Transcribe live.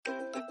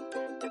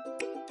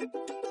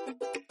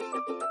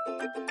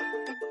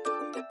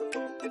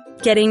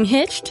Getting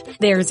hitched?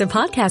 There's a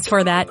podcast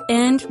for that,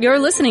 and you're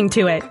listening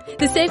to it.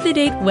 The Save the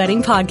Date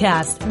Wedding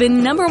Podcast, the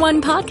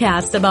 #1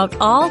 podcast about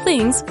all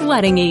things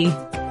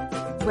wedding-y.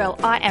 Well,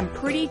 I am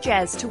pretty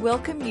jazzed to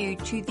welcome you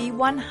to the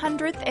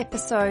 100th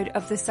episode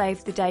of the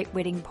Save the Date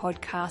Wedding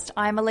Podcast.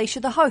 I am Alicia,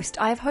 the host.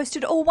 I have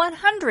hosted all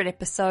 100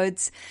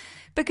 episodes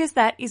because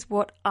that is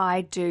what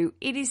I do.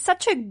 It is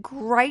such a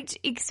great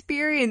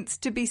experience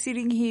to be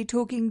sitting here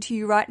talking to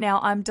you right now.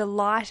 I'm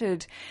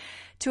delighted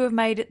to have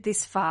made it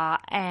this far,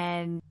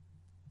 and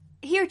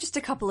here are just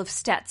a couple of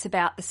stats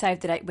about the Save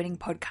the Date Wedding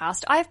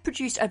Podcast. I have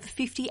produced over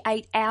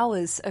 58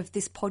 hours of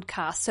this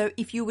podcast. So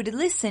if you were to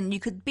listen,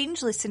 you could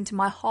binge listen to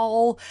my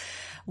whole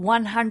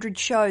 100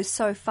 shows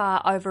so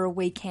far over a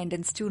weekend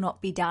and still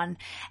not be done.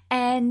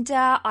 And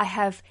I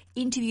have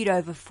interviewed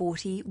over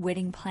 40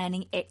 wedding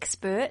planning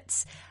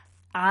experts,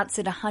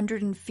 answered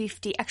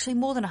 150, actually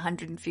more than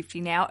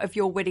 150 now, of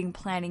your wedding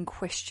planning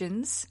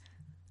questions.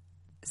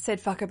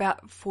 Said fuck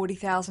about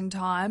 40,000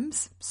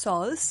 times.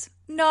 Soz.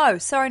 No,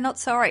 sorry, not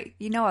sorry.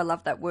 You know I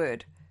love that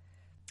word.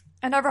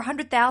 And over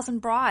 100,000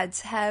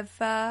 brides have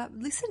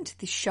listened to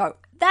this show.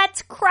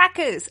 That's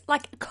crackers.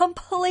 Like,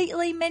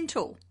 completely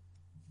mental.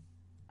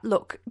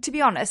 Look, to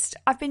be honest,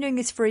 I've been doing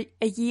this for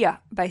a year,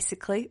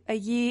 basically. A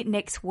year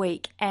next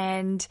week.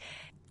 And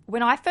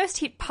when I first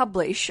hit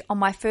publish on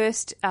my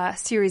first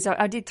series,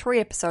 I did 3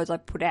 episodes I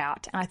put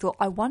out. And I thought,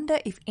 I wonder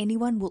if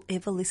anyone will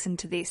ever listen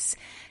to this.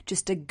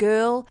 Just a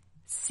girl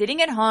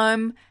sitting at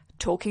home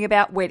talking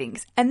about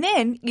weddings. And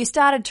then you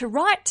started to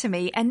write to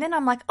me, and then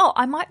I'm like, oh,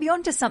 I might be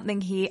onto something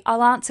here.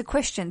 I'll answer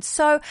questions.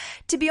 So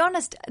to be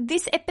honest,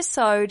 this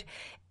episode,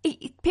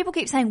 people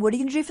keep saying, what are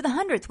you going to do for the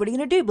 100th? What are you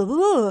going to do? Blah, blah,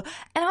 blah.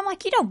 And I'm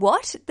like, you know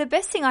what? The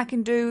best thing I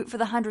can do for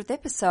the 100th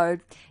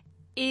episode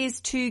is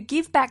to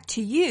give back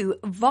to you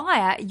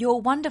via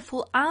your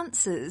wonderful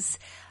answers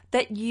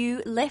that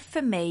you left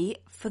for me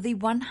for the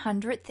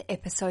 100th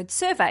episode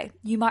survey.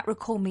 You might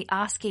recall me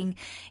asking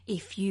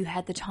if you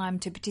had the time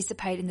to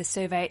participate in the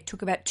survey. It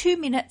took about 2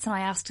 minutes, and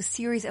I asked a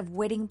series of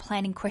wedding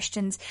planning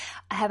questions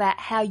about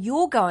how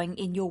you're going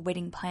in your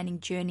wedding planning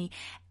journey.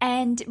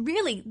 And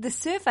really, the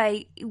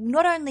survey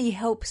not only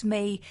helps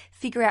me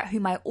figure out who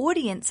my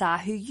audience are,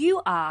 who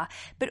you are,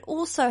 but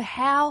also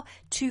how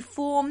to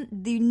form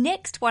the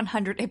next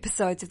 100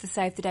 episodes of the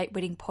Save the Date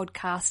Wedding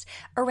Podcast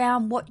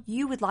around what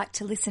you would like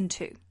to listen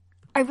to.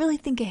 I really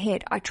think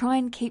ahead. I try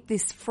and keep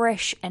this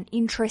fresh and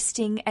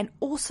interesting and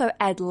also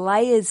add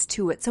layers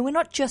to it. So we're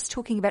not just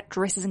talking about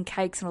dresses and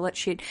cakes and all that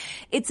shit.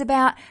 It's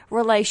about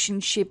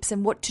relationships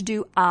and what to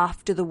do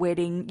after the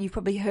wedding. You've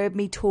probably heard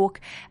me talk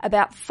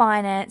about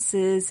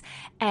finances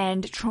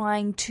and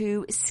trying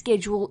to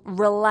schedule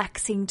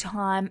relaxing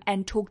time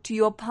and talk to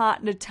your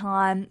partner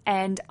time,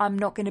 and I'm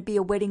not going to be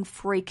a wedding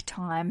freak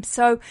time.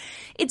 So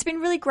it's been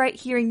really great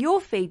hearing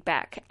your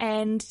feedback.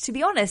 And to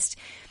be honest,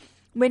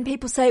 when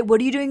people say, what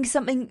are you doing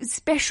something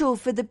special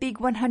for the big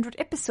 100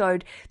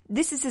 episode?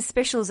 This is as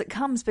special as it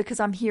comes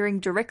because I'm hearing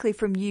directly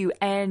from you,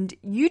 and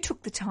you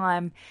took the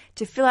time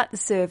to fill out the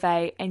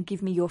survey and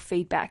give me your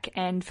feedback.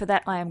 And for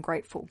that, I am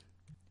grateful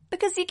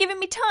because you're giving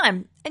me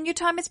time, and your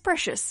time is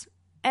precious,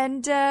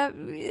 and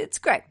it's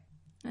great.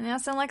 And I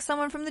sound like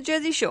someone from the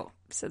Jersey Shore.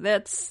 So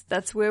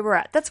that's where we're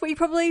at. That's what you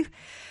probably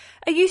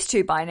are used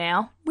to by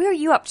now. Where are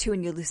you up to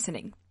when you're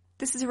listening?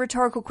 This is a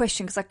rhetorical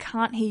question because I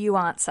can't hear you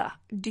answer.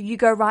 Do you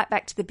go right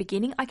back to the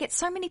beginning? I get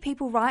so many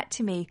people write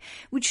to me,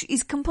 which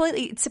is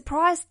it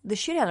surprised the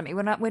shit out of me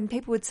when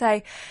people would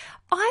say,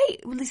 I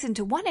listened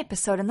to 1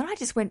 episode and then I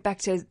just went back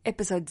to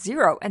episode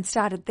 0 and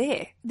started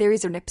there. There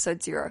is an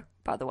episode 0,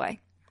 by the way,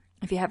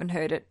 if you haven't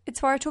heard it.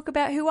 It's where I talk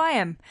about who I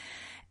am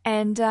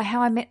and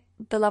how I met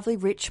the lovely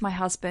Rich, my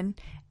husband,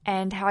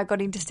 and how I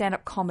got into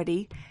stand-up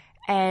comedy,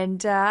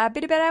 and a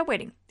bit about our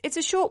wedding. It's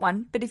a short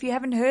one, but if you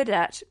haven't heard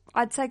that,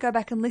 I'd say go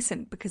back and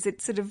listen because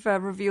it sort of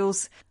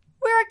reveals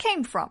where I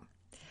came from.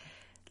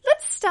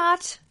 Let's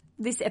start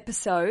this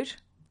episode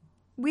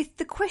with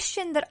the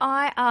question that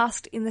I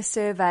asked in the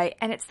survey,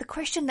 and it's the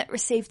question that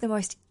received the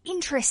most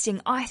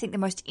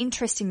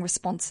interesting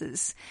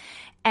responses.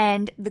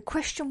 And the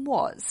question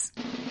was,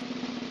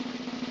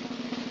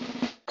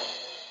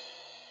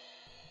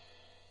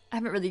 I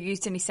haven't really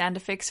used any sound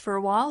effects for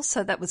a while,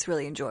 so that was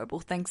really enjoyable.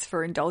 Thanks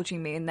for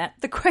indulging me in that.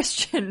 The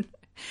question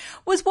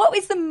was, what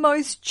was the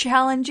most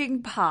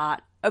challenging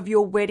part of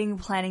your wedding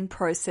planning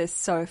process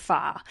so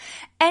far?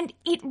 And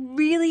it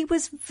really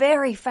was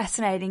very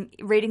fascinating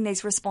reading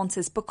these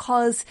responses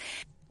because,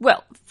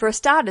 well, for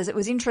starters, it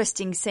was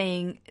interesting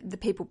seeing the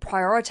people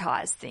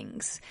prioritize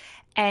things,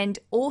 and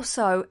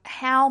also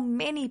how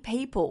many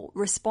people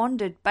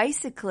responded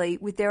basically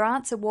with their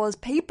answer was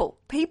people.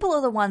 People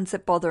are the ones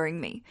that are bothering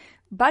me.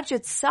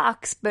 Budget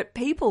sucks, but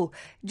people,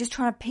 just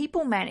trying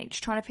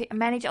to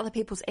manage other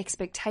people's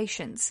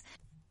expectations.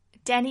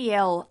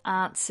 Danielle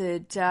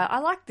answered, I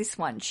like this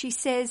one. She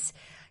says,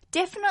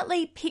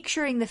 definitely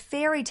picturing the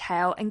fairy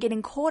tale and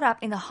getting caught up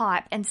in the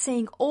hype and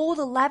seeing all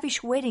the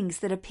lavish weddings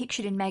that are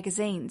pictured in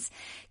magazines.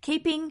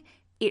 Keeping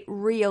it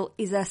real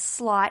is a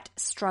slight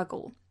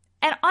struggle.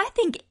 And I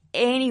think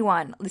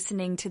anyone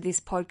listening to this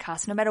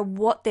podcast, no matter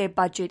what their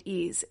budget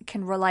is,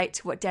 can relate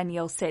to what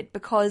Danielle said,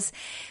 because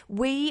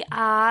we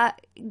are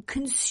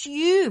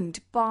consumed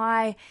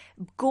by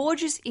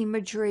gorgeous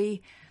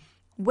imagery,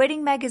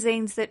 wedding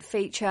magazines that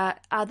feature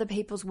other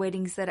people's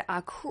weddings that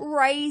are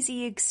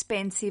crazy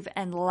expensive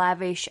and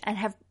lavish and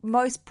have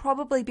most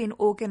probably been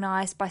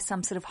organised by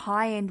some sort of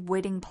high-end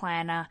wedding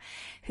planner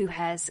who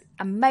has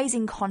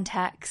amazing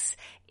contacts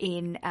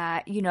in,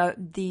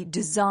 the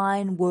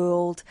design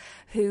world,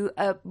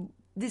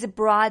 these are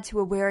brides who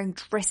are wearing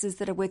dresses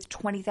that are worth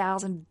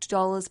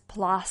 $20,000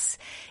 plus.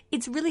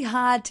 It's really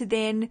hard to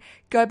then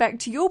go back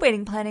to your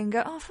wedding planning and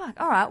go, oh, fuck,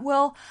 all right,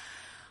 well,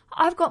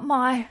 I've got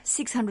my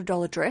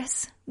 $600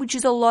 dress, which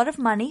is a lot of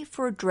money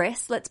for a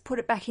dress. Let's put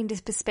it back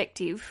into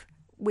perspective.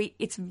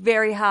 It's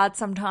very hard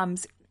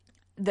sometimes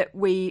that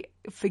we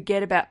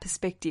forget about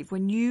perspective.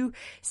 When you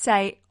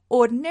say,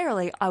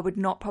 ordinarily, I would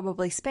not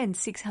probably spend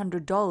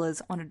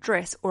 $600 on a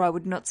dress, or I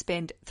would not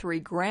spend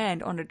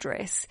 $3,000 on a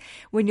dress.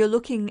 When you're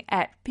looking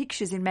at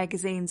pictures in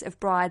magazines of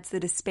brides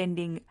that are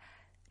spending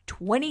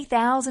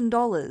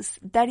 $20,000,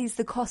 that is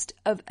the cost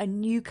of a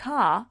new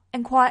car,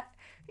 and quite,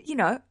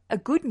 a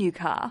good new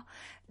car.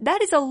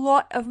 That is a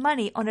lot of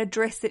money on a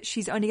dress that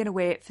she's only going to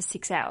wear for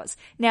 6 hours.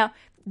 Now,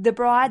 the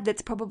bride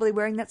that's probably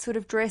wearing that sort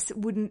of dress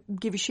wouldn't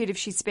give a shit if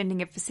she's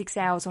spending it for 6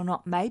 hours or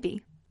not,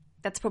 maybe.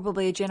 That's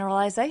probably a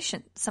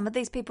generalization. Some of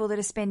these people that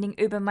are spending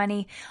uber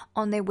money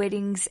on their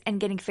weddings and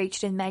getting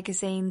featured in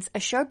magazines are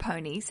show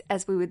ponies,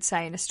 as we would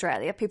say in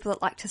Australia, people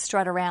that like to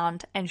strut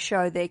around and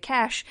show their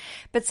cash.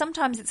 But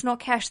sometimes it's not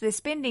cash they're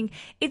spending,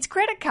 it's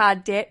credit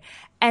card debt,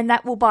 and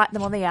that will bite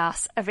them on the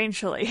ass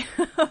eventually.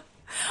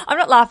 I'm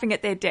not laughing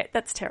at their debt.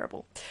 That's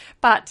terrible.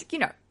 But,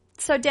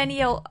 so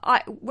Danielle,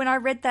 when I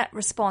read that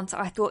response,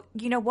 I thought,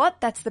 you know what?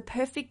 That's the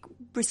perfect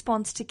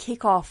response to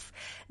kick off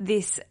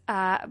this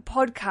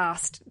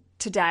podcast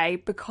today,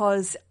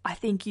 because I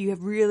think you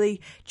have really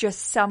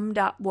just summed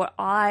up what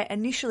I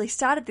initially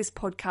started this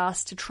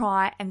podcast to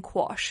try and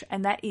quash,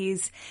 and that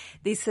is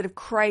these sort of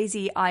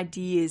crazy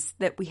ideas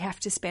that we have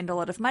to spend a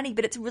lot of money,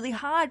 but it's really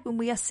hard when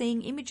we are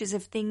seeing images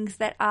of things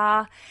that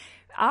are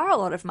a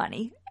lot of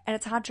money, and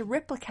it's hard to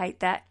replicate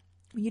that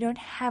when you don't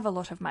have a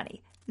lot of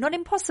money. Not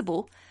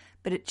impossible,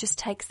 but it just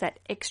takes that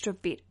extra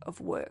bit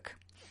of work.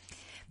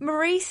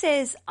 Marie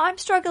says, I'm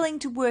struggling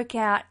to work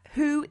out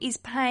who is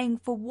paying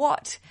for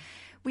what.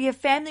 We have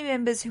family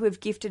members who have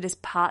gifted us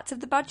parts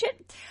of the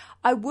budget.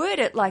 I word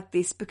it like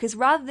this because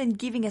rather than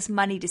giving us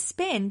money to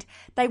spend,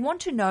 they want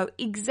to know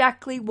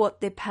exactly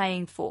what they're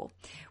paying for.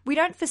 We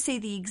don't foresee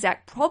the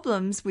exact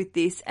problems with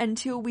this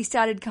until we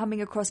started coming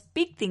across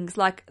big things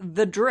like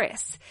the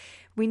dress.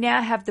 We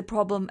now have the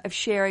problem of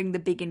sharing the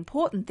big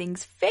important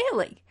things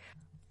fairly.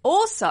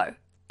 Also,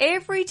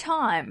 every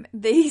time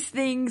these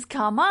things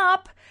come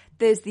up,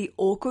 there's the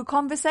awkward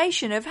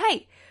conversation of,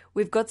 hey,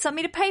 we've got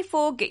something to pay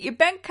for, get your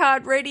bank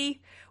card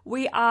ready.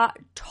 We are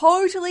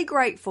totally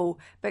grateful,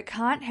 but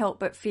can't help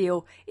but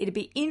feel it'd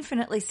be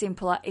infinitely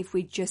simpler if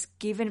they'd just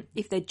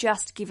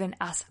given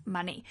us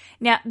money.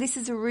 Now, this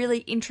is a really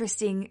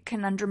interesting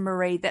conundrum,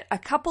 Marie, that a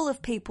couple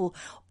of people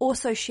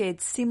also shared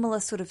similar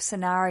sort of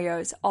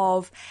scenarios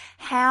of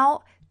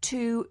how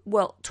to,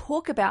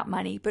 talk about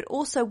money, but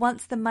also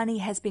once the money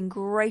has been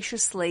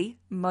graciously,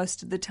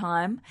 most of the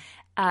time,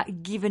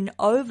 given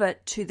over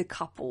to the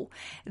couple,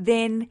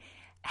 then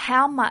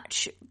how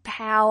much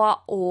power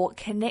or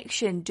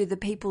connection do the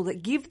people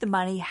that give the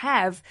money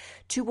have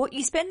to what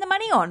you spend the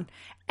money on?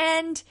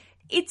 And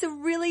it's a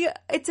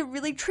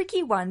really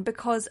tricky one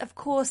because, of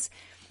course,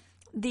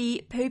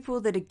 the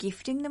people that are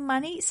gifting the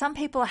money, some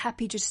people are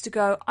happy just to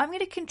go, I'm going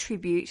to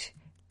contribute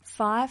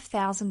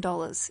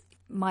 $5,000.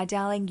 My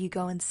darling, you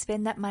go and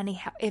spend that money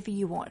however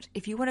you want.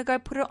 If you want to go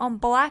put it on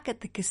black at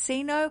the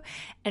casino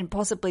and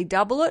possibly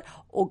double it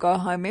or go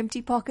home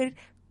empty pocket,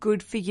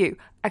 good for you.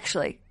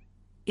 Actually,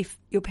 if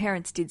your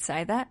parents did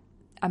say that,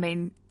 I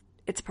mean,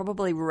 it's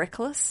probably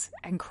reckless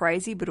and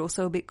crazy, but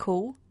also a bit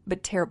cool,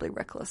 but terribly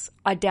reckless.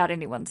 I doubt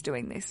anyone's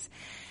doing this.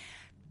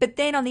 But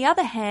then on the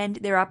other hand,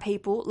 there are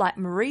people like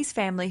Marie's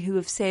family who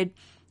have said,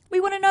 we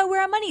want to know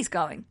where our money's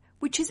going,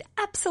 which is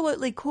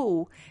absolutely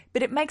cool,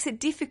 but it makes it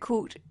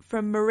difficult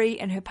from Marie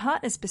and her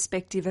partner's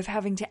perspective of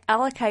having to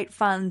allocate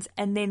funds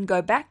and then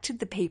go back to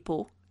the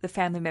people, the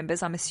family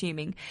members, I'm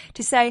assuming,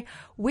 to say,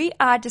 we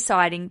are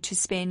deciding to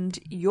spend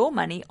your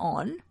money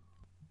on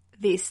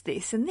this,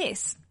 this, and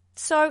this.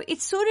 So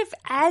it sort of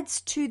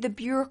adds to the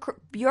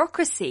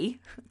bureaucracy.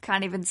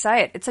 Can't even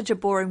say it. It's such a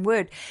boring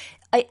word.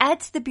 It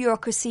adds to the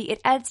bureaucracy. It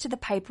adds to the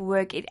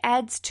paperwork. It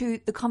adds to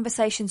the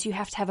conversations you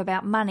have to have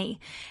about money.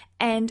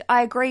 And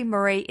I agree,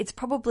 Marie, it's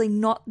probably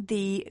not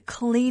the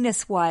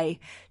cleanest way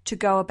to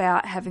go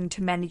about having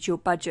to manage your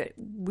budget,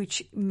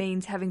 which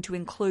means having to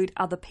include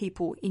other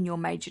people in your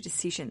major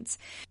decisions.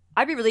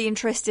 I'd be really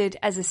interested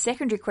as a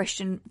secondary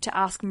question to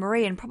ask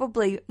Marie, and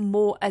probably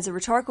more as a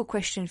rhetorical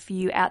question for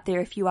you out there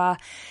if you are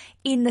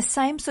in the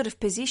same sort of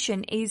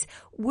position, is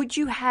would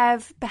you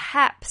have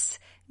perhaps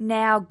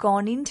now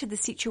gone into the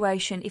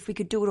situation, if we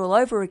could do it all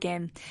over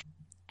again,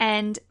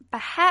 and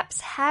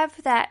perhaps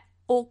have that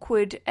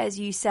awkward, as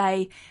you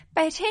say,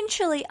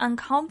 potentially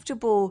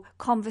uncomfortable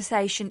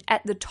conversation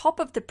at the top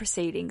of the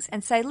proceedings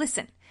and say,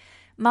 listen,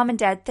 Mum and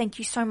Dad, thank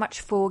you so much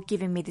for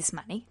giving me this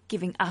money,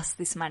 giving us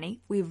this money.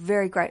 We're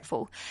very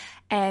grateful.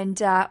 And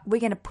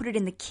we're going to put it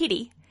in the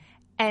kitty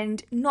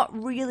and not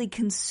really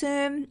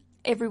concern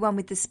everyone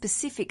with the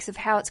specifics of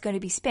how it's going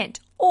to be spent.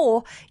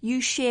 Or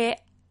you share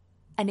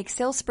an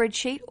Excel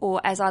spreadsheet,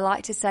 or as I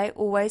like to say,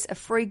 always a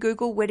free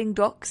Google wedding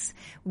docs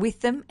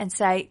with them and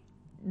say,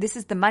 this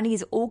is the money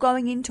is all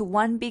going into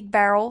one big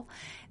barrel.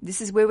 This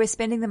is where we're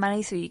spending the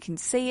money so you can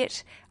see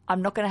it.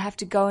 I'm not going to have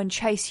to go and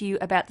chase you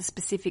about the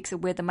specifics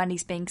of where the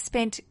money's being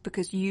spent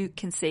because you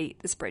can see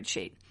the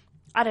spreadsheet.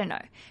 I don't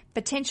know.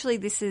 Potentially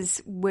this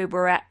is where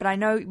we're at, but I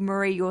know,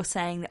 Marie, you're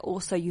saying that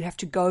also you have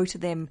to go to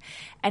them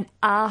and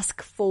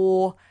ask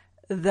for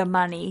the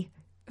money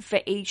for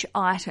each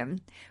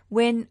item,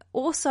 when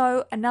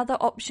also another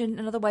option,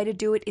 another way to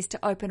do it is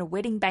to open a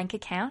wedding bank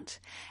account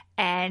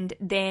and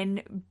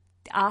then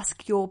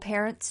ask your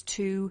parents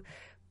to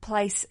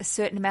place a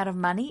certain amount of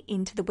money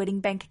into the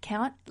wedding bank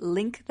account,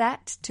 link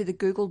that to the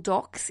Google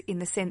Docs in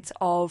the sense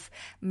of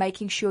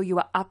making sure you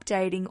are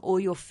updating all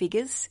your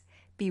figures,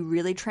 be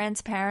really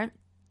transparent,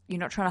 you're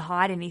not trying to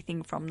hide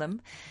anything from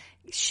them,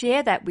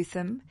 share that with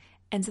them,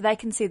 and so they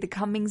can see the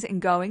comings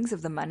and goings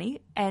of the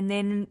money. And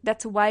then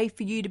that's a way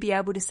for you to be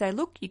able to say,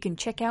 look, you can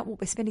check out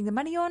what we're spending the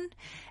money on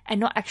and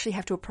not actually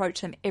have to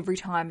approach them every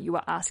time you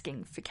are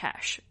asking for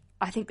cash.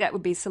 I think that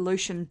would be a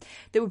solution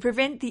that would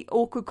prevent the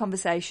awkward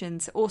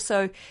conversations.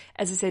 Also,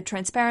 as I said,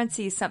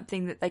 transparency is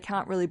something that they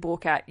can't really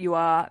balk at. You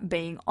are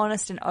being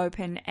honest and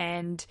open,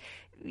 and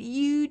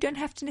you don't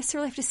have to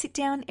necessarily have to sit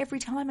down every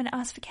time and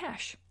ask for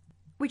cash,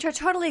 which I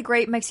totally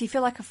agree. It makes you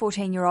feel like a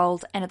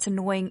 14-year-old, and it's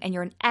annoying, and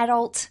you're an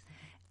adult,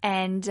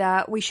 and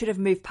we should have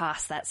moved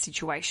past that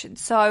situation.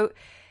 So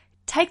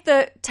take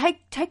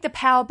the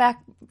power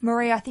back,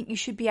 Marie. I think you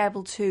should be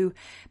able to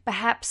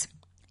perhaps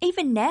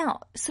even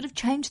now sort of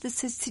change the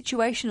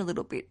situation a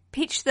little bit.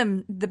 Pitch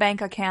them the bank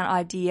account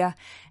idea,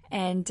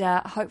 and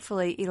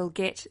hopefully it'll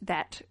get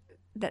that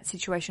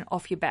situation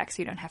off your back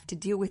so you don't have to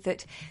deal with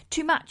it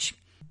too much.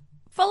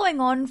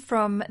 Following on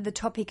from the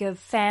topic of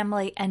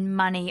family and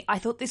money, I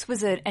thought this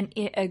was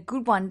a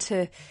good one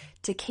to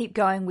keep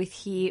going with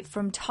here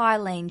from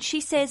Tylene.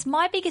 She says,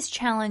 my biggest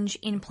challenge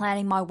in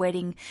planning my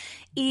wedding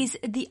is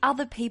the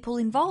other people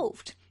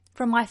involved.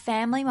 From my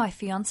family, my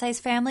fiance's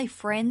family,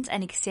 friends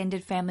and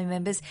extended family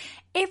members,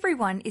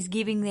 everyone is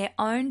giving their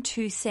own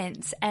 2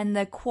 cents, and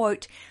the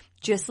quote,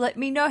 just let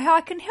me know how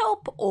I can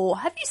help, or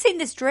have you seen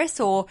this dress,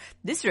 or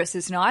this dress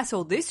is nice,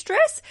 or this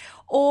dress,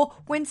 or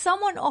when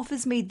someone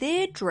offers me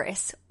their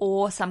dress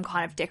or some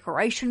kind of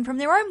decoration from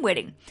their own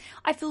wedding.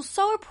 I feel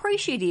so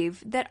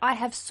appreciative that I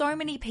have so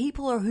many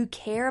people who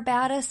care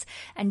about us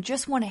and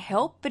just want to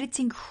help, but it's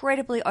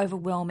incredibly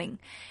overwhelming.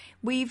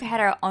 We've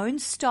had our own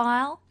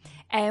style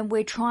and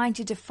we're trying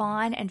to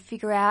define and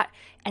figure out,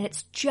 and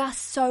it's just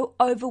so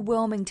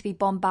overwhelming to be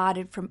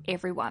bombarded from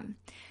everyone.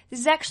 This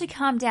has actually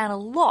calmed down a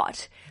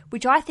lot,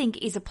 which I think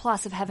is a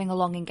plus of having a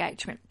long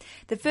engagement.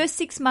 The first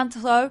 6 months,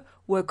 though,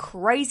 were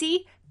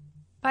crazy,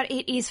 but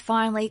it is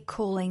finally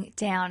cooling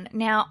down.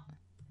 Now,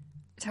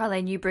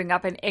 Tylene, you bring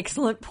up an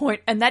excellent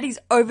point, and that is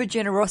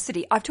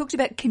over-generosity. I've talked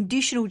about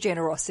conditional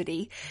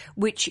generosity,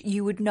 which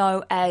you would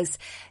know as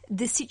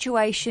the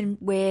situation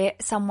where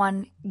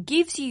someone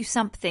gives you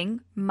something,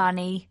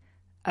 money,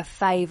 a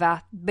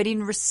favour, but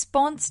in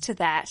response to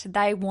that,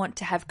 they want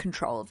to have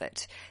control of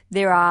it.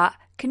 There are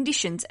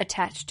conditions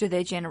attached to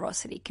their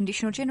generosity.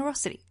 Conditional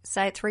generosity.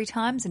 Say it 3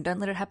 times and don't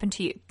let it happen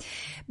to you.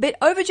 But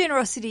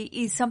over-generosity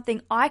is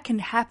something I can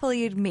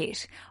happily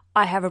admit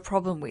I have a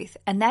problem with,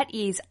 and that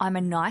is I'm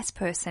a nice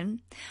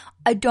person.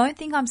 I don't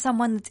think I'm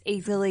someone that's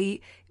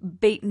easily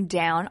beaten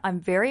down.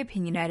 I'm very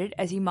opinionated,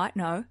 as you might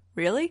know.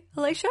 Really,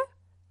 Alicia?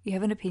 You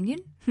have an opinion?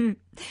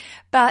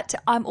 But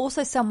I'm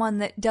also someone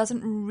that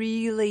doesn't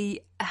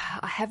really,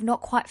 I have not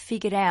quite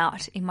figured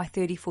out in my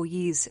 34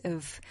 years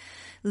of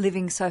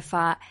living so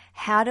far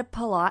how to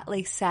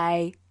politely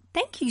say,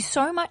 thank you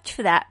so much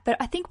for that, but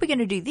I think we're going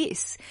to do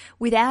this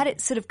without it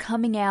sort of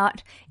coming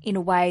out in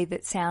a way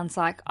that sounds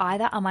like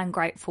either I'm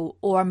ungrateful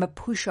or I'm a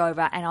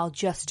pushover and I'll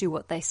just do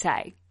what they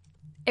say.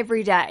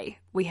 Every day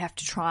we have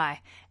to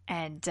try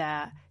and,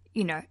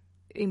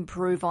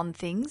 improve on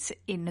things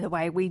in the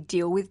way we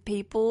deal with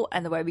people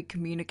and the way we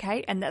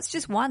communicate. And that's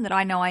just one that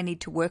I know I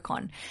need to work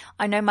on.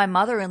 I know my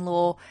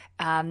mother-in-law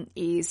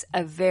is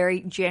a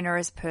very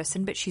generous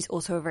person, but she's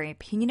also a very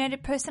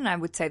opinionated person. I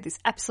would say this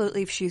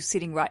absolutely if she was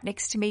sitting right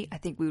next to me. I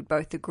think we would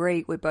both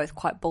agree we're both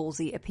quite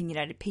ballsy,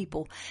 opinionated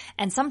people.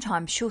 And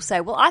sometimes she'll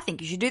say, well, I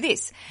think you should do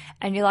this.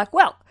 And you're like,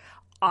 well,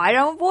 I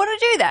don't want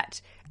to do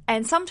that.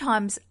 And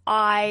sometimes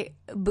I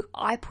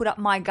put up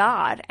my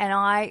guard and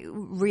I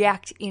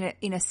react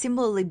in a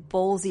similarly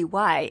ballsy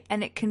way,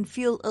 and it can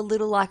feel a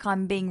little like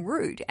I'm being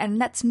rude, and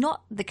that's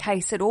not the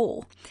case at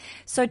all.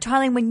 So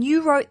Tylene, when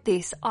you wrote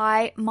this,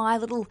 my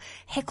little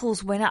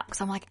heckles went up because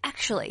I'm like,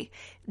 actually,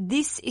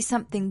 this is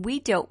something we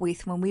dealt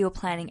with when we were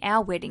planning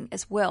our wedding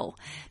as well.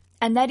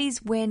 And that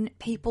is when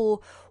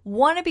people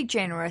want to be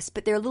generous,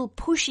 but they're a little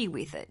pushy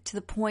with it to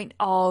the point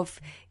of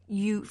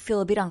you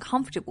feel a bit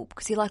uncomfortable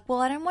because you're like, well,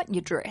 I don't want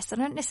your dress. I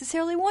don't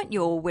necessarily want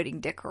your wedding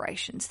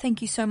decorations.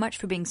 Thank you so much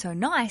for being so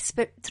nice,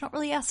 but it's not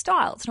really our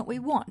style. It's not what we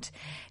want.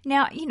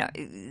 Now,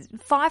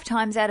 5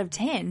 times out of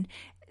 10,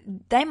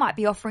 they might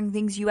be offering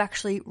things you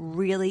actually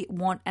really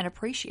want and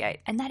appreciate.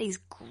 And that is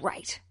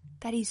great.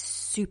 That is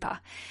super.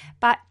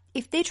 But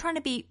if they're trying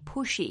to be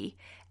pushy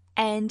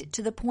and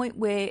to the point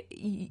where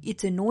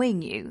it's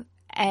annoying you,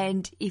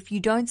 and if you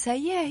don't say,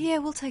 yeah,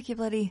 we'll take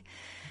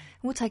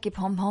your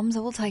pom-poms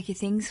or we'll take your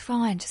things,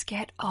 fine, just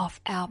get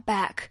off our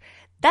back.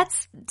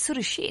 That's sort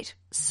of shit.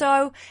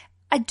 So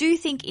I do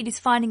think it is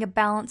finding a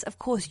balance. Of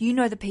course, you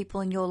know the people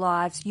in your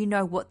lives, you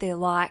know what they're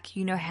like,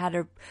 you know how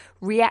to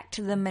react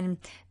to them and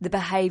the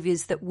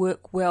behaviors that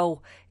work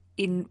well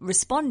in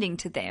responding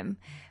to them.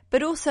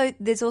 But also,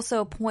 there's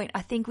also a point,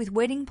 I think, with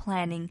wedding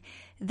planning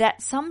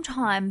that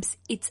sometimes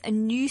it's a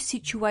new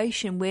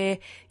situation where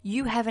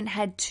you haven't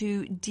had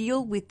to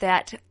deal with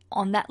that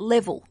on that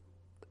level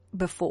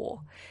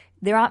before.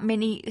 There aren't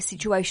many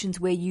situations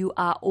where you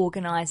are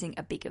organising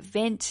a big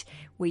event,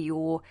 where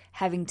you're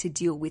having to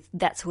deal with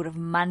that sort of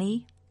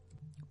money,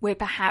 where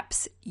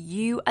perhaps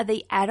you are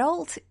the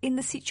adult in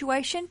the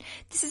situation.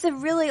 This is a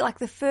really like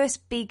the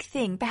first big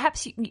thing.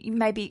 Perhaps you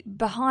may be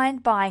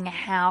behind buying a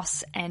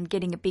house and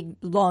getting a big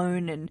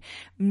loan and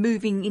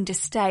moving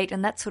interstate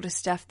and that sort of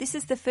stuff. This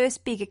is the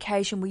first big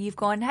occasion where you've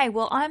gone, hey,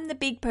 well, I'm the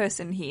big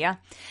person here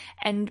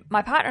and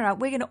my partner and I,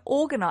 we're going to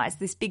organise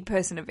this big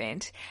person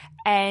event.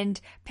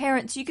 And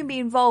parents, you can be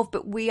involved,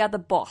 but we are the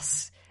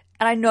boss.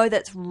 And I know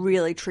that's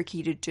really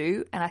tricky to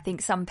do. And I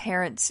think some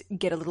parents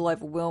get a little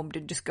overwhelmed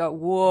and just go,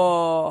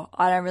 whoa,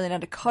 I don't really know how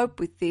to cope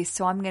with this.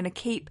 So I'm going to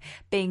keep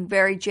being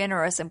very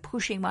generous and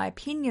pushing my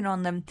opinion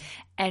on them.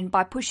 And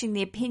by pushing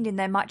the opinion,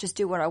 they might just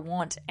do what I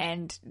want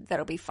and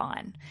that'll be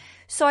fine.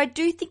 So I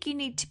do think you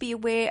need to be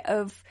aware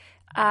of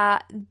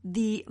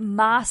the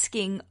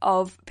masking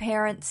of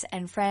parents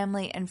and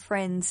family and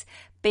friends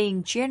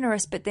being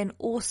generous, but then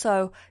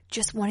also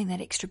just wanting that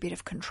extra bit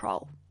of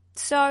control.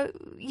 So,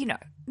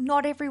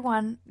 not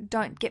everyone,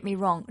 don't get me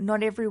wrong,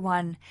 not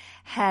everyone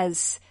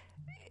has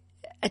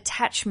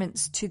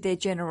attachments to their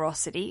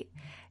generosity.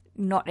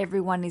 Not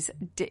everyone is,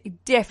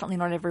 definitely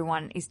not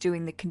everyone is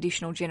doing the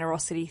conditional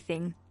generosity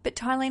thing. But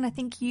Tylene, I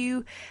think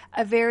you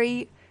are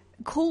very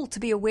cool to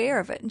be aware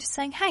of it and just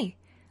saying, hey,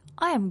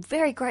 I am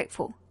very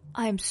grateful.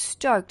 I am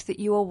stoked that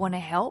you all want to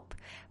help,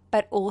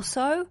 but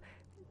also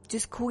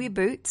just cool your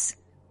boots,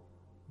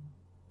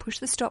 push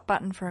the stop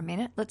button for a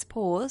minute, let's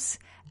pause,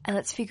 and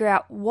let's figure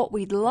out what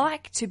we'd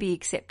like to be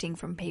accepting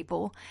from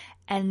people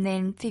and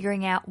then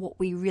figuring out what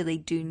we really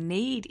do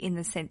need in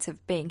the sense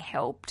of being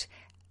helped.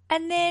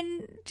 And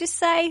then just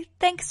say,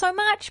 thanks so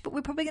much, but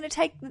we're probably going to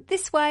take it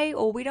this way,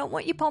 or we don't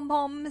want your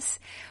pom-poms,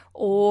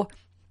 or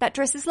that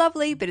dress is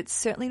lovely, but it's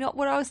certainly not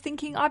what I was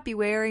thinking I'd be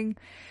wearing.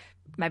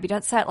 Maybe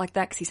don't say it like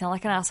that because you sound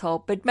like an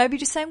asshole, but maybe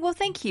just saying, well,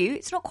 thank you.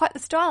 It's not quite the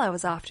style I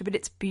was after, but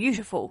it's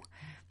beautiful.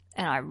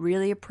 And I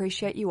really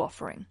appreciate you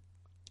offering.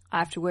 I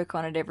have to work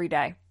on it every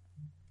day.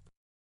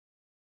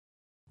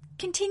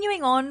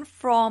 Continuing on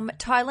from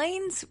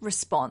Tylene's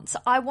response,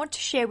 I want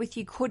to share with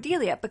you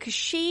Cordelia because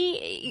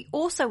she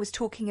also was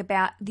talking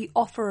about the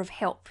offer of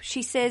help.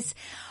 She says,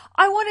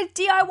 I want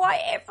to DIY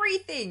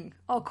everything.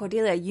 Oh,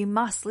 Cordelia, you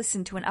must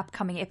listen to an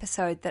upcoming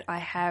episode that I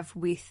have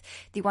with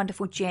the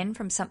wonderful Jen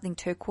from Something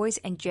Turquoise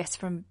and Jess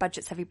from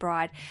Budget Savvy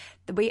Bride.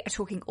 We are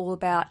talking all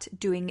about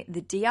doing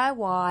the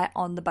DIY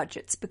on the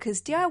budgets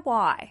because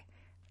DIY,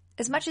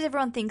 as much as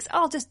everyone thinks, oh,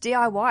 I'll just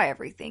DIY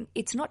everything,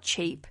 it's not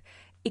cheap.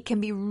 It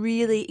can be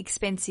really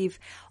expensive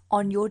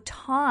on your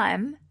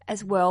time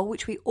as well,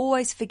 which we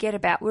always forget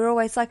about. We're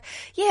always like,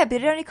 yeah,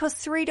 but it only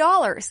costs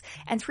 $3.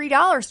 And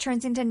 $3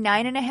 turns into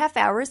 9.5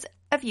 hours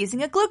of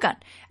using a glue gun.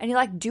 And you're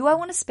like, do I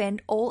want to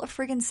spend all a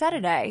friggin'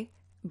 Saturday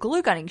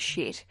glue gunning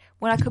shit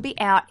when I could be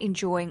out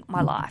enjoying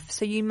my life?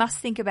 So you must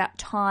think about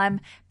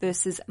time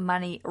versus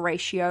money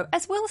ratio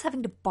as well as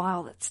having to buy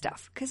all that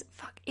stuff because,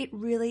 fuck, it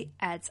really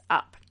adds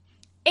up.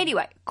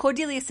 Anyway,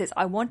 Cordelia says,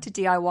 I want to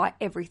DIY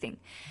everything.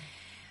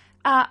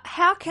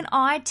 How can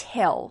I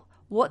tell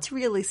what's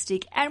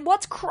realistic and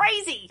what's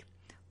crazy?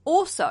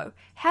 Also,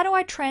 how do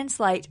I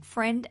translate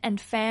friend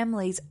and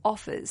family's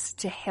offers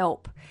to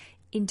help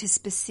into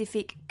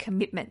specific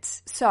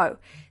commitments? So,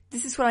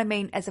 this is what I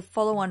mean as a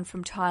follow-on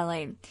from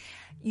Tylene.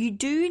 You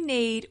do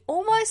need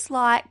almost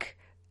like,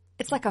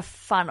 it's like a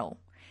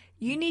funnel.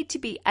 You need to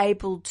be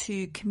able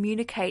to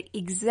communicate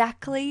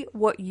exactly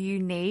what you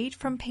need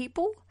from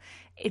people.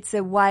 It's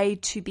a way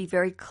to be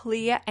very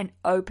clear and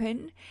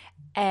open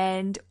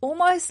and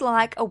almost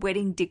like a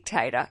wedding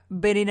dictator,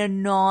 but in a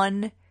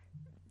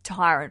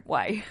non-tyrant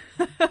way.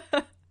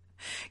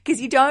 Because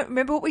you don't,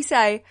 remember what we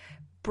say,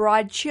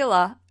 bride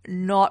chiller,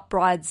 not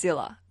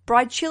bridezilla.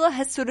 Bride chiller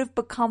has sort of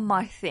become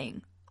my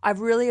thing. I've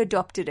really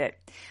adopted it.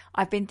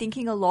 I've been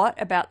thinking a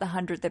lot about the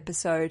 100th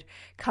episode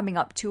coming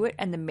up to it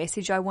and the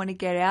message I want to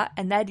get out.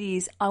 And that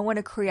is, I want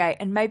to create,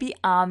 and maybe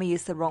army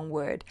is the wrong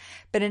word,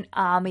 but an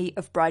army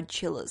of bride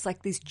chillers,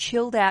 like these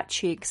chilled out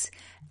chicks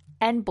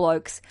and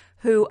blokes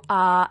who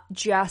are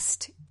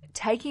just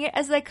taking it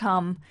as they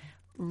come,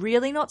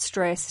 really not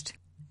stressed.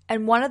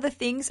 And one of the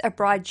things a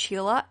bride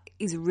chiller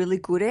is really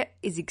good at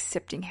is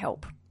accepting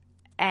help.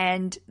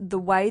 And the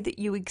way that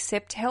you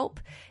accept help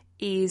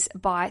is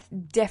by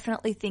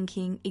definitely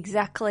thinking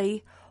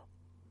exactly,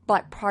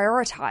 like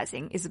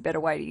prioritizing is a better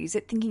way to use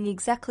it, thinking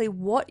exactly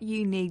what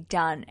you need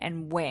done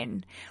and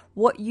when,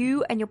 what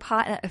you and your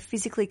partner are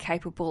physically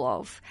capable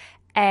of,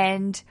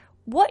 and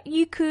what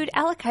you could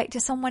allocate to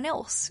someone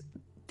else.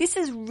 This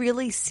is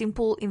really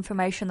simple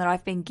information that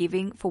I've been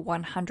giving for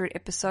 100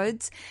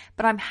 episodes,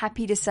 but I'm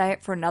happy to say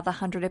it for another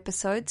 100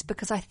 episodes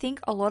because I think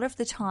a lot of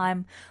the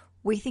time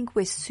we think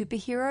we're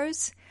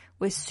superheroes,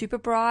 we're super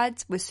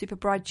brides, we're super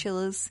bride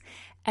chillers,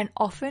 and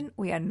often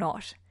we are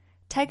not.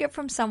 Take it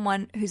from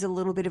someone who's a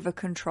little bit of a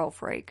control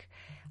freak.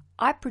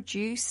 I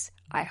produce,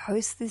 I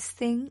host this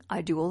thing,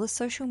 I do all the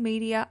social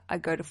media, I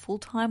go to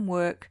full-time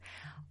work.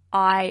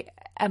 I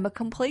am a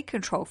complete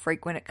control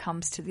freak when it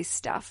comes to this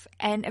stuff.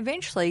 And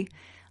eventually,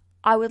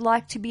 I would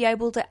like to be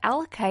able to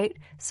allocate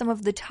some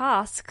of the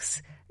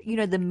tasks,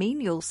 the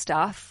menial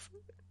stuff,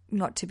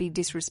 not to be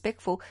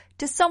disrespectful,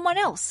 to someone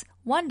else.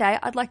 One day,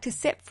 I'd like to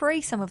set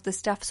free some of the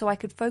stuff so I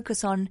could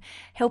focus on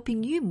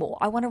helping you more.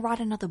 I want to write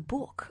another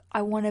book.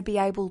 I want to be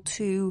able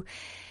to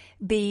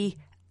be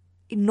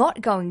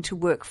not going to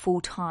work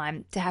full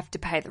time to have to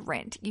pay the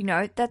rent.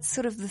 That's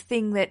sort of the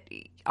thing that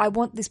I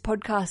want this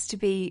podcast to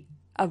be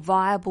a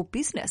viable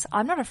business.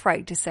 I'm not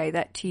afraid to say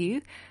that to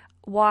you.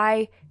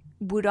 Why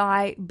would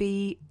I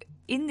be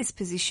in this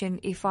position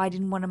if I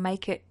didn't want to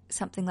make it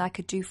something I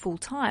could do full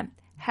time?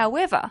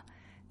 However,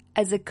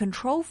 as a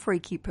control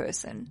freaky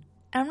person,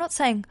 and I'm not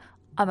saying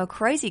I'm a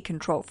crazy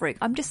control freak,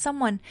 I'm just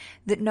someone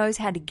that knows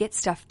how to get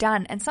stuff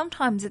done. And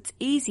sometimes it's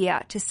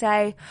easier to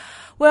say,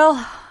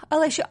 well,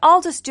 Alicia,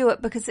 I'll just do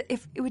it because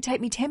if it would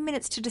take me 10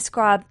 minutes to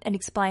describe and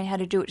explain how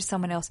to do it to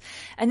someone else,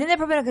 and then they're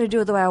probably not going to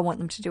do it the way I want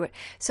them to do it.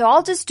 So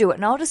I'll just do it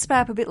and I'll just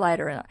spare up a bit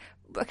later.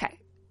 Okay.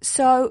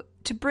 So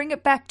to bring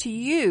it back to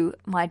you,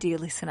 my dear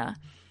listener,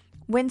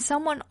 when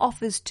someone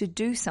offers to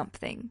do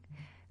something,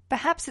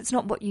 perhaps it's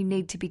not what you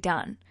need to be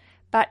done.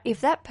 But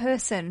if that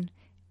person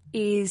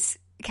is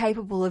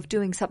capable of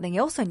doing something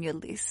else on your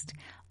list,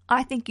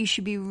 I think you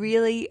should be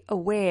really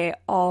aware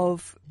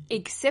of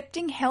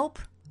accepting help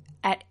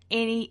at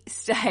any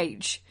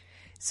stage.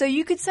 So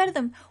you could say to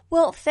them,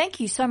 well,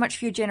 thank you so much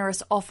for your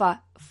generous offer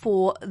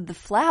for the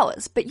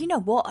flowers, but you know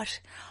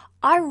what?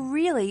 I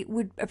really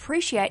would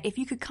appreciate if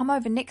you could come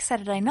over next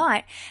Saturday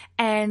night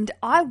and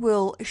I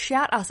will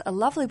shout us a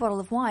lovely bottle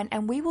of wine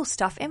and we will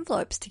stuff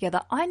envelopes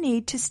together. I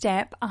need to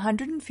stamp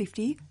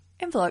 150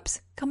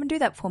 envelopes. Come and do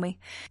that for me.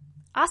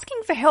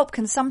 Asking for help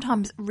can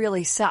sometimes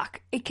really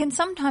suck. It can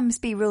sometimes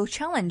be a real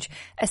challenge,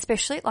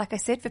 especially, like I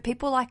said, for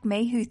people like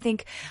me who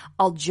think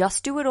I'll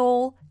just do it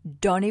all,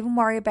 don't even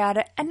worry about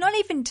it, and not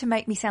even to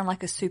make me sound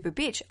like a super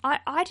bitch.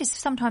 I just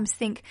sometimes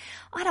think,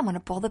 I don't want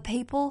to bother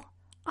people.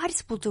 I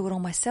just will do it all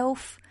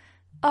myself.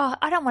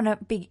 I don't want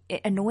to be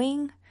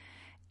annoying.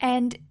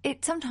 And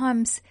it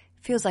sometimes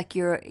feels like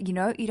you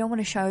don't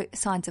want to show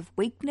signs of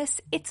weakness.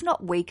 It's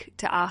not weak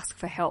to ask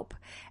for help.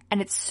 And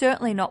it's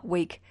certainly not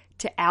weak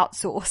to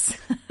outsource.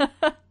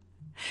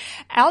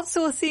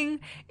 Outsourcing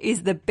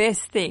is the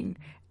best thing,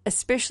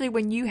 especially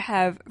when you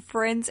have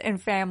friends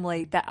and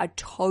family that are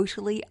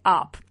totally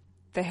up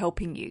for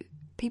helping you.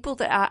 People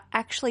that are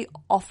actually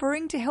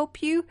offering to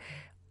help you,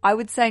 I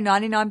would say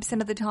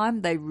 99% of the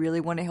time, they really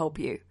want to help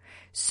you.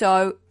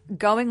 So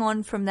going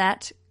on from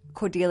that,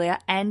 Cordelia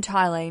and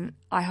Tylene,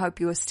 I hope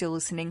you are still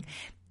listening.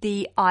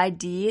 The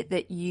idea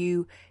that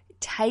you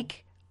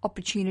take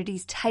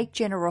opportunities, take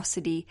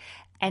generosity,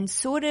 and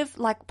sort of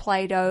like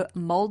Play-Doh,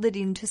 mold it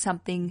into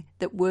something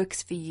that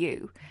works for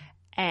you.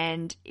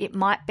 And it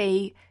might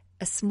be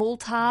a small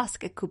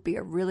task. It could be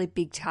a really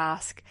big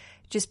task.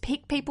 Just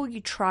pick people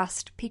you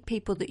trust, pick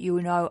people that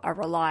you know are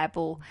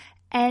reliable,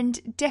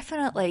 and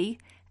definitely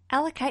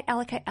allocate.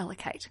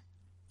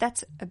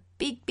 That's a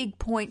big, big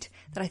point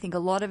that I think a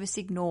lot of us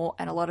ignore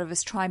and a lot of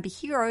us try and be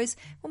heroes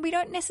when we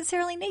don't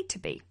necessarily need to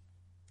be.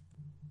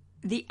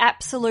 The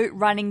absolute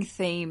running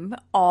theme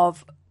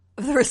of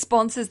the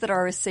responses that I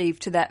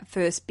received to that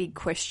first big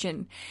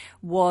question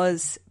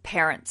was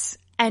parents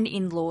and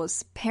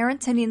in-laws.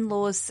 Parents and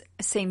in-laws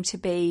seem to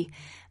be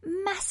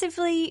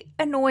massively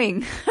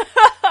annoying.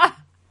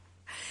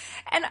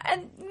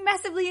 And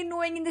massively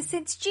annoying in the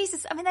sense,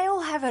 Jesus, I mean, they all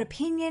have an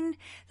opinion.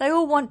 They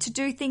all want to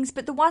do things.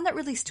 But the one that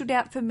really stood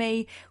out for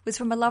me was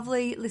from a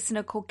lovely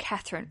listener called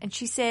Catherine. And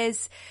she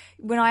says,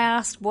 when I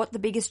asked what the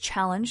biggest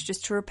challenge,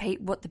 just to repeat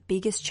what the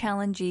biggest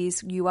challenge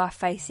is you are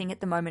facing at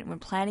the moment when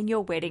planning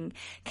your wedding,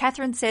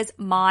 Catherine says,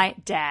 my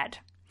dad.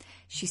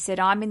 She said,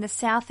 I'm in the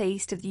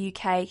southeast of the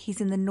UK.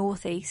 He's in the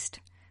northeast.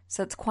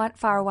 so it's quite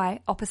far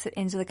away, opposite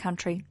ends of the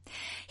country.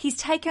 He's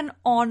taken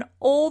on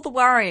all the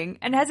worrying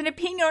and has an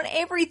opinion on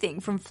everything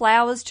from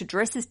flowers to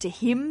dresses to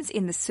hymns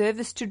in the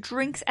service to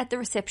drinks at the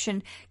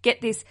reception,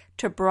 get this,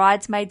 to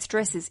bridesmaids'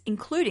 dresses,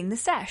 including the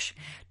sash,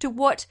 to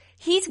what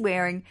he's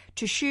wearing,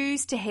 to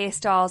shoes, to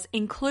hairstyles,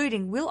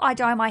 including will I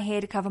dye my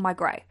hair to cover my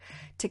grey,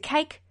 to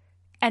cake,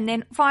 and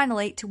then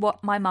finally to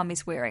what my mum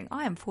is wearing.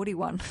 I am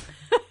 41.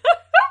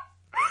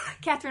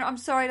 Catherine, I'm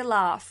sorry to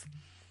laugh,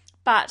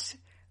 but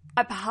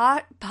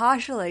part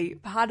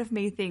of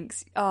me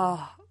thinks,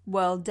 oh,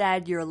 well,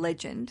 Dad, you're a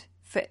legend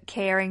for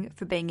caring,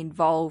 for being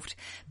involved,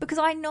 because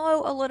I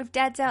know a lot of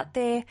dads out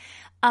there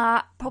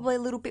are probably a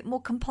little bit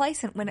more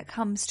complacent when it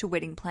comes to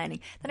wedding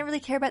planning. They don't really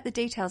care about the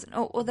details,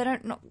 or they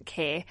don't not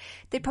care.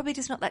 They're probably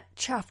just not that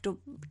chuffed or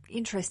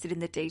interested in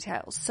the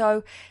details.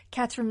 So,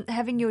 Catherine,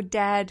 having your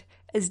dad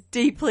as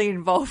deeply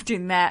involved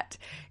in that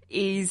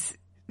is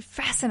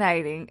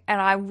fascinating,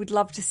 and I would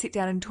love to sit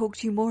down and talk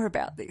to you more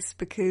about this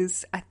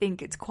because I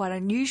think it's quite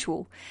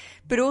unusual.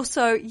 But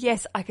also,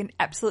 yes, I can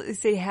absolutely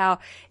see how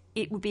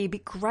it would be a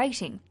bit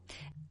grating,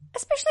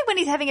 especially when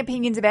he's having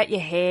opinions about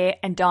your hair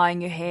and dyeing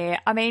your hair.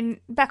 I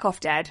mean, back off,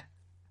 Dad.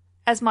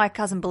 As my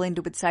cousin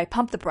Belinda would say,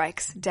 pump the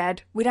brakes,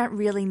 Dad. We don't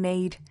really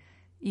need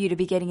you to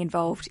be getting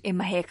involved in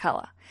my hair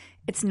colour.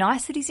 It's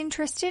nice that he's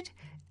interested.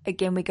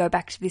 Again, we go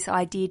back to this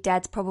idea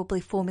Dad's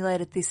probably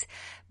formulated this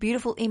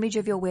beautiful image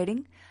of your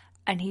wedding,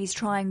 and he's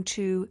trying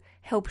to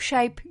help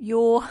shape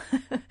your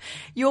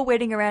your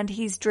wedding around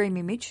his dream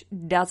image.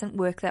 Doesn't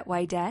work that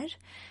way, Dad.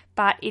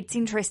 But it's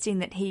interesting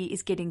that he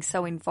is getting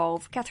so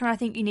involved. Catherine, I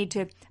think you need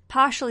to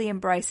partially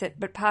embrace it,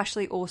 but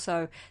partially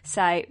also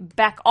say,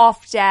 back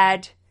off,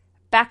 Dad.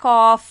 Back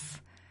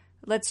off.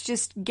 Let's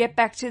just get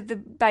back to the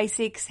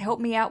basics. Help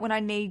me out when I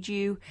need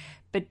you.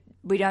 But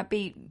we don't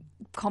be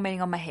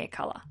commenting on my hair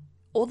colour.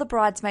 Or the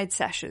bridesmaid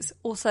sashes.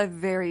 Also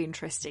very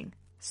interesting.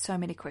 So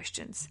many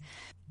questions.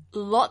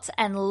 Lots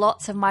and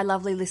lots of my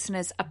lovely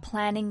listeners are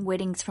planning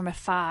weddings from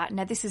afar.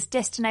 Now, this is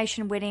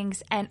destination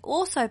weddings and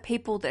also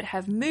people that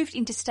have moved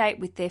interstate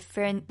with their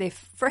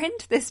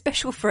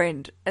special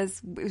friend,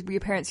 as your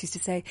parents used to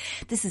say.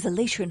 This is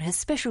Alicia and her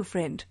special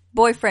friend.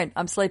 Boyfriend,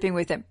 I'm sleeping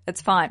with him.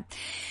 It's fine.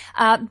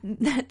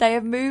 They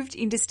have moved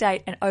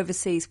interstate and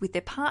overseas with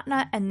their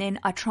partner and then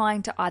are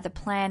trying to either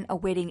plan a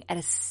wedding at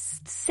a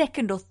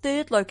second or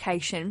third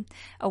location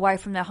away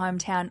from their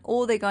hometown,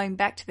 or they're going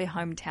back to their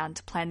hometown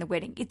to plan the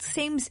wedding. It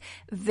seems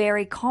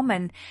very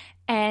common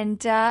and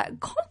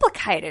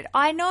complicated.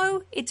 I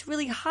know it's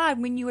really hard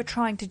when you are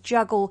trying to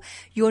juggle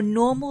your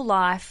normal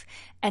life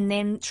and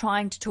then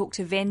trying to talk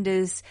to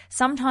vendors,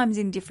 sometimes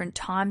in different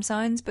time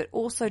zones, but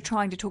also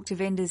trying to talk to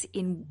vendors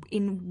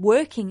in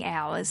working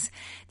hours.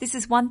 This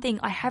is one thing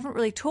I haven't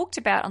really talked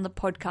about on the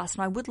podcast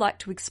and I would like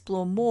to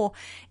explore more,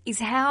 is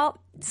how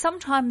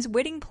sometimes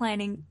wedding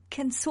planning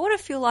can sort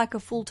of feel like a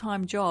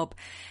full-time job,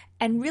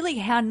 and really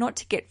how not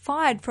to get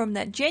fired from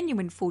that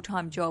genuine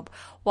full-time job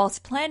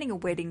whilst planning a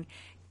wedding,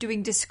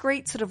 doing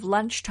discreet sort of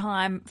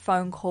lunchtime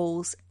phone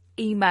calls,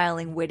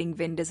 emailing wedding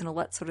vendors and all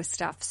that sort of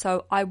stuff.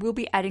 So I will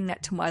be adding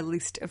that to my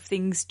list of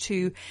things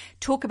to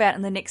talk about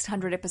in the next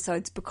 100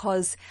 episodes,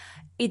 because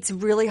it's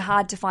really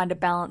hard to find a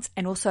balance,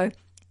 and also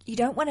you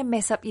don't want to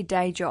mess up your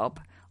day job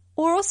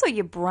or also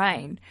your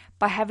brain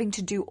by having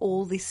to do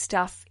all this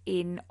stuff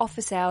in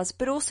office hours,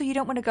 but also you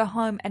don't want to go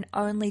home and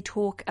only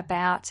talk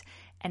about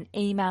and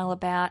email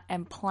about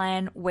and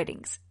plan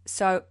weddings.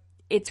 So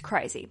it's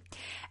crazy.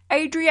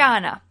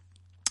 Adriana.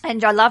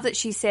 And I love that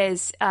she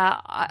says,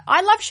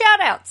 I love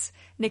shout outs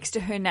next to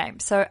her name.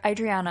 So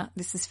Adriana,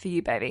 this is for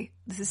you, baby.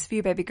 This is for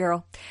you, baby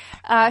girl.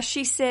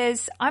 She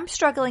says, I'm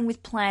struggling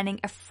with planning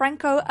a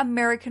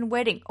Franco-American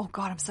wedding. Oh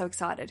God, I'm so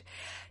excited.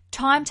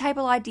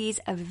 Timetable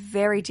ideas are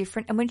very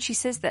different. And when she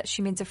says that,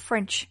 she means a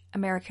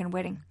French-American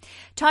wedding.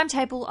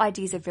 Timetable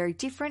ideas are very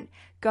different,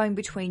 going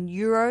between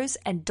euros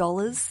and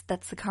dollars.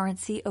 That's the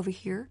currency over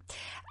here.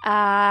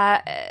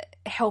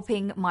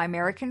 Helping my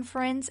American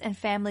friends and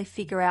family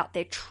figure out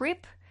their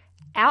trip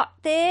out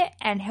there,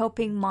 and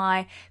helping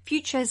my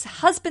future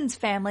husband's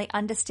family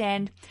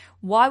understand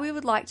why we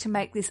would like to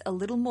make this a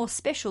little more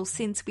special,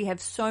 since we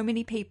have so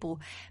many people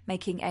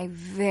making a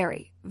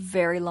very,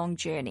 very long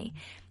journey.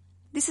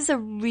 This is a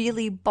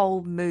really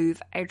bold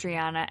move,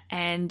 Adriana,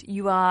 and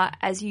you are,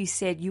 as you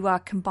said, you are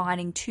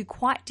combining two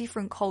quite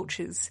different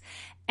cultures.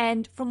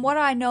 And from what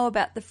I know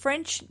about the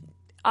French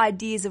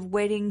ideas of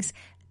weddings,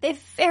 they're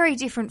very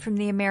different from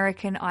the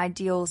American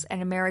ideals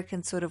and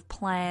American sort of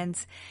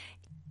plans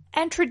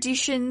and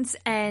traditions,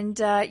 and,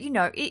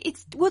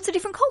 it's a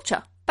different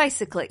culture,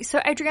 basically. So,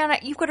 Adriana,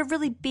 you've got a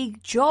really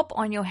big job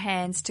on your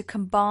hands to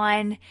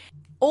combine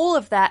all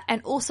of that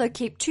and also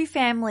keep two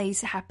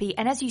families happy.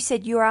 And as you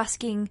said, you're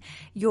asking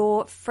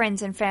your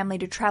friends and family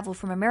to travel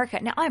from America.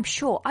 Now, I'm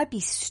sure I'd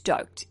be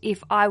stoked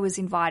if I was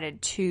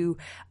invited to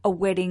a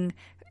wedding,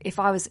 if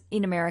I was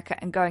in America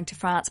and going to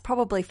France,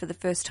 probably for the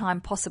first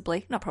time,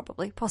 possibly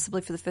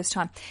for the first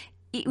time.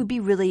 It would be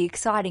really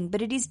exciting,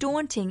 but it is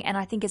daunting. And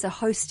I think as a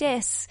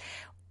hostess,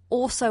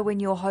 also when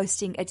you're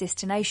hosting a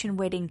destination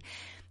wedding,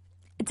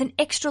 it's an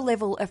extra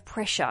level of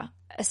pressure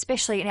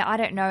especially now, I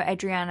don't know,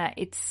 Adriana,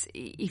 it's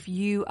if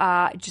you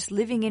are just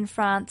living in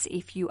France,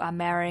 if you are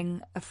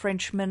marrying a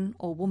Frenchman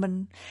or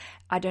woman,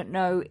 I don't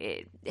know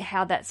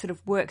how that sort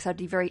of works. I'd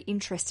be very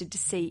interested to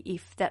see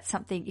if that's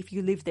something, if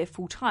you live there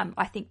full time.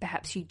 I think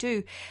perhaps you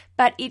do,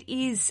 but it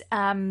is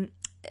an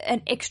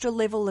extra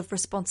level of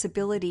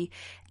responsibility,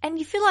 and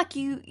you feel like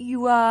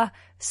you are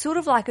sort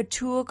of like a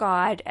tour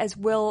guide as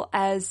well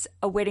as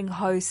a wedding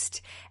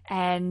host,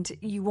 and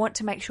you want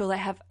to make sure they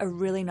have a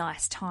really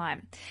nice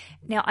time.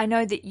 Now, I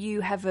know that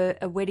you have a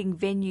wedding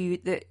venue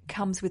that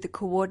comes with a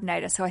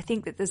coordinator, so I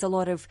think that there's a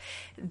lot of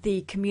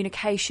the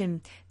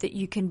communication that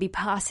you can be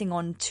passing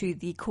on to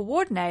the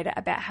coordinator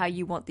about how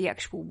you want the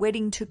actual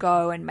wedding to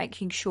go, and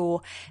making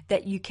sure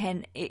that you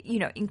can,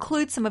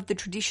 include some of the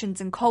traditions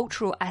and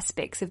cultural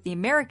aspects of the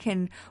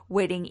American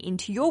wedding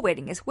into your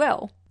wedding as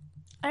well.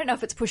 I don't know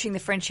if it's pushing the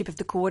friendship of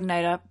the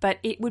coordinator, but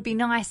it would be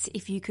nice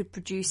if you could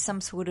produce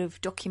some sort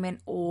of document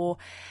or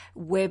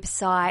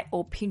website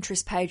or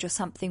Pinterest page or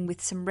something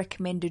with some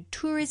recommended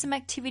tourism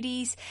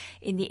activities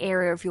in the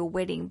area of your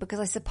wedding, because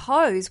I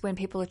suppose when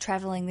people are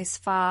traveling this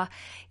far,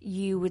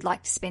 you would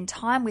like to spend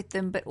time with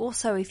them, but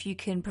also if you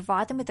can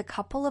provide them with a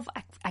couple of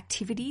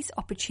activities,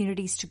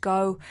 opportunities to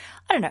go,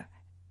 I don't know,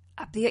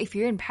 if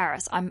you're in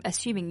Paris, I'm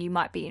assuming you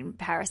might be in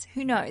Paris,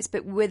 who knows,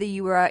 but whether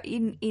you are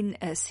in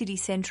a city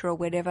centre or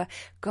whatever,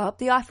 go up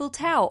the Eiffel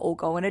Tower or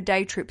go on a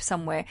day trip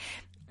somewhere.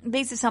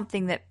 These are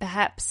something that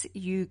perhaps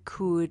you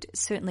could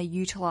certainly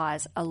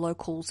utilise a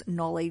local's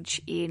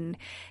knowledge in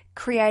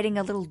creating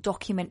a little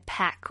document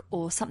pack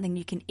or something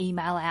you can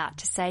email out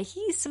to say,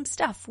 here's some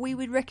stuff we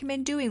would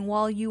recommend doing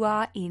while you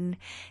are in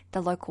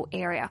the local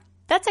area.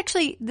 That's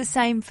actually the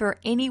same for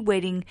any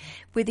wedding,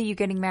 whether you're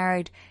getting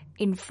married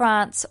in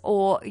France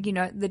or,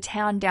 the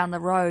town down the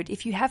road.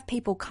 If you have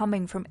people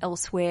coming from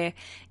elsewhere,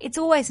 it's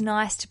always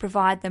nice to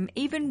provide them,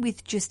 even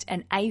with just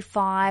an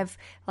A5,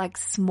 like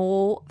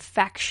small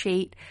fact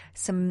sheet,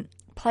 some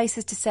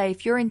places to say,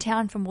 if you're in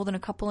town for more than a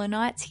couple of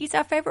nights, here's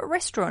our favorite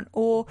restaurant.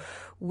 Or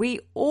we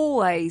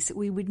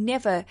would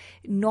never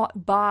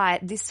not buy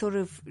this sort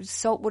of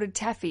saltwater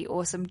taffy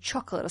or some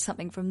chocolate or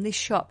something from this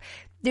shop.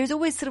 There's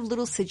always sort of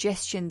little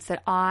suggestions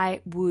that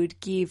I would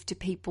give to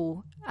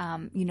people,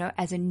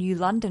 as a new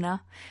Londoner.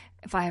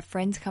 If I have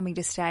friends coming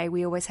to stay,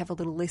 we always have a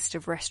little list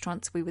of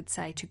restaurants we would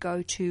say to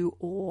go to,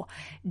 or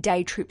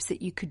day trips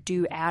that you could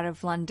do out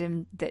of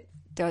London that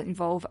don't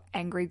involve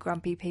angry,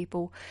 grumpy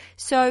people.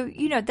 So,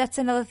 that's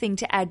another thing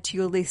to add to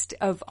your list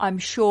of, I'm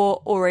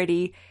sure,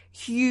 already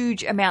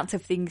huge amounts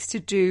of things to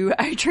do,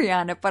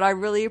 Adriana, but I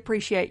really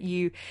appreciate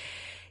you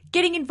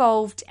getting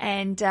involved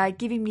and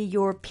giving me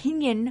your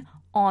opinion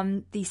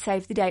on the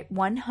Save the Date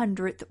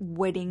 100th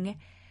Wedding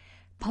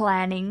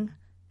Planning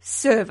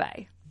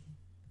Survey.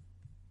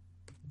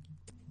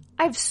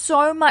 I have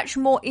so much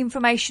more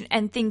information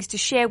and things to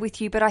share with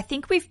you, but I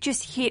think we've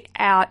just hit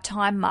our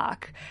time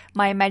mark,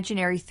 my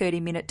imaginary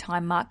 30-minute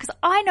time mark, because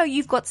I know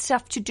you've got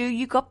stuff to do,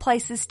 you've got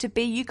places to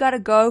be, you got to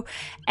go,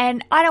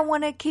 and I don't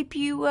want to keep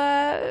you,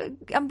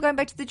 I'm going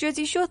back to the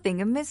Jersey Shore thing,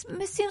 and this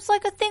seems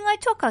like a thing I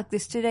talk like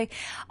this today.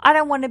 I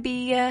don't want to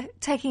be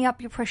taking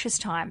up your precious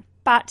time,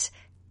 but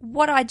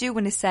what I do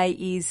want to say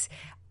is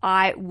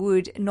I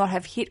would not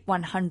have hit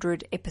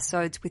 100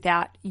 episodes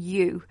without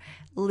you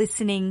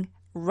listening,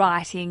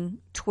 writing,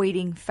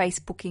 tweeting,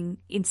 Facebooking,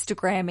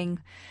 Instagramming.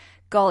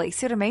 Golly,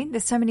 see what I mean?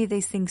 There's so many of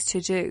these things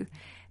to do.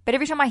 But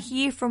every time I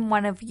hear from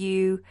one of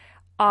you,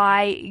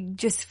 I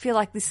just feel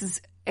like this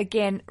is,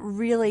 again,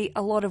 really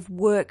a lot of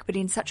work, but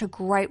in such a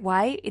great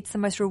way. It's the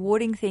most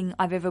rewarding thing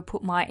I've ever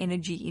put my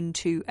energy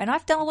into. And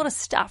I've done a lot of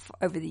stuff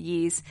over the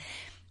years,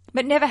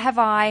 but never have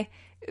I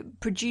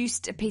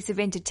produced a piece of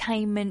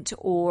entertainment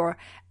or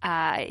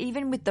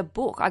even with the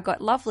book. I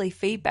got lovely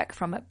feedback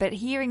from it, but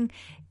hearing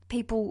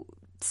people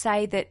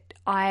say that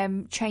I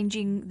am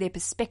changing their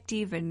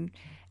perspective and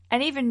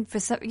even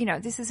for some,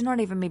 this is not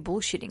even me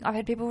bullshitting. I've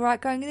had people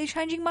write going, they're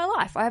changing my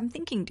life. I'm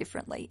thinking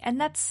differently. And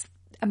that's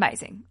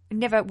amazing.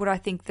 Never would I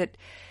think that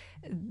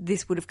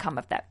this would have come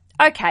of that.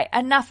 Okay,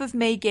 enough of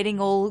me getting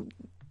all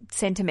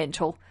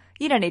sentimental.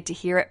 You don't need to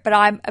hear it, but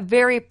I'm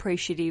very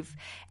appreciative.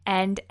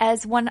 And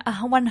as a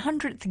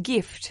 100th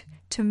gift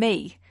to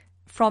me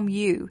from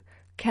you,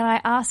 can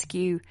I ask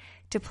you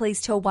to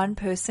please tell one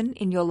person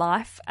in your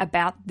life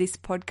about this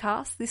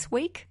podcast this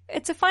week?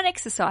 It's a fun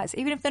exercise.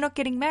 Even if they're not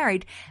getting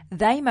married,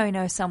 they may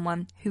know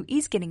someone who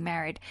is getting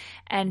married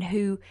and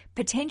who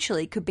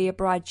potentially could be a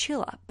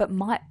bridezilla, but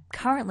might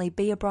currently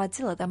be a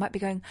bridezilla. They might be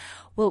going,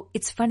 well,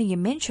 it's funny you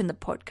mentioned the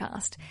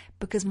podcast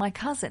because my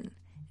cousin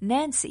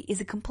Nancy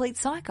is a complete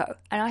psycho,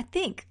 and I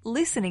think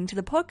listening to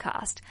the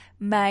podcast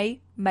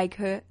may make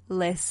her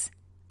less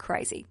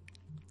crazy,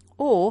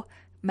 or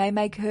may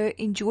make her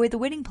enjoy the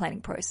wedding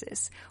planning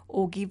process,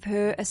 or give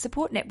her a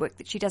support network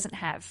that she doesn't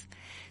have.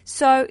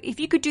 So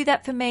if you could do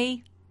that for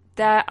me,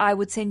 that I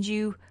would send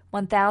you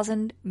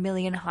 1,000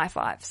 million high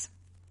fives.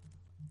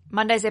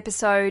 Monday's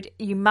episode,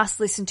 you must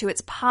listen to. It's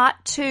part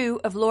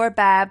 2 of Laura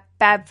Babb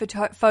for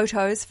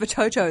Totos.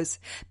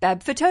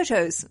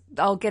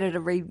 I'll get her to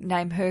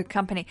rename her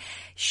company.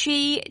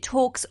 She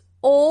talks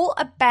all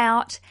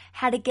about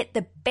how to get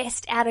the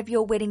best out of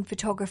your wedding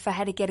photographer,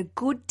 how to get a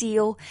good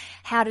deal,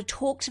 how to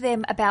talk to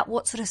them about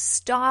what sort of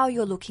style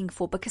you're looking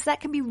for, because that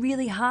can be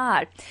really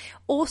hard.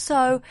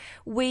 Also,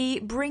 we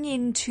bring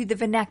into the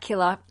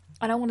vernacular,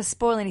 I don't want to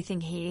spoil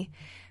anything here,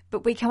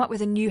 but we come up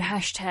with a new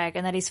hashtag,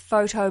 and that is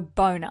photo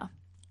boner.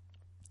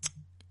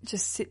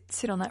 Just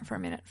sit on that for a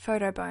minute.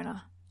 Photo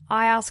boner.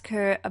 I ask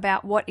her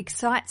about what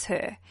excites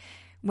her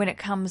when it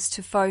comes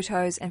to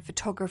photos and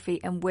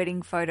photography and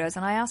wedding photos.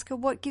 And I ask her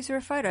what gives her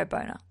a photo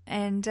boner.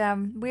 And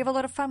we have a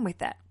lot of fun with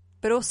that.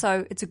 But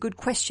also, it's a good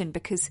question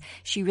because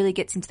she really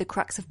gets into the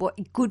crux of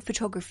what good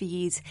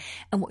photography is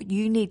and what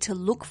you need to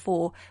look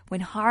for when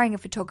hiring a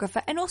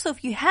photographer. And also,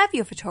 if you have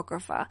your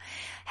photographer,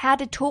 how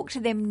to talk to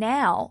them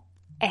now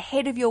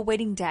ahead of your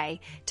wedding day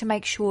to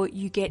make sure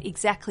you get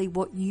exactly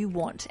what you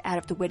want out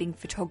of the wedding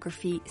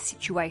photography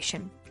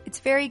situation. It's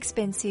very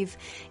expensive.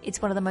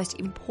 It's one of the most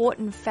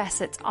important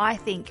facets, I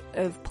think,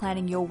 of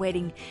planning your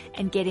wedding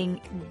and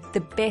getting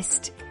the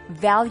best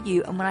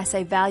value. And when I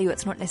say value,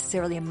 it's not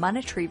necessarily a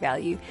monetary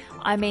value.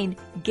 I mean,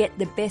 get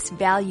the best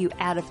value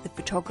out of the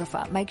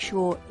photographer. Make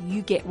sure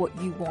you get what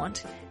you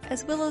want,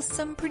 as well as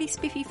some pretty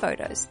spiffy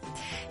photos.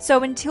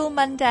 So until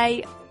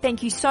Monday,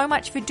 thank you so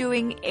much for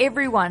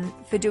everyone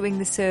for doing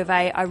the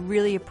survey. I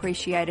really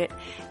appreciate it.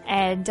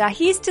 And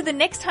here's to the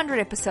next 100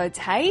 episodes,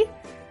 hey?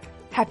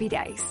 Happy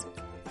days.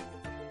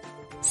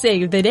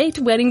 Save the Date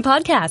Wedding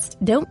Podcast.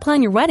 Don't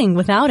plan your wedding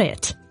without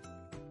it.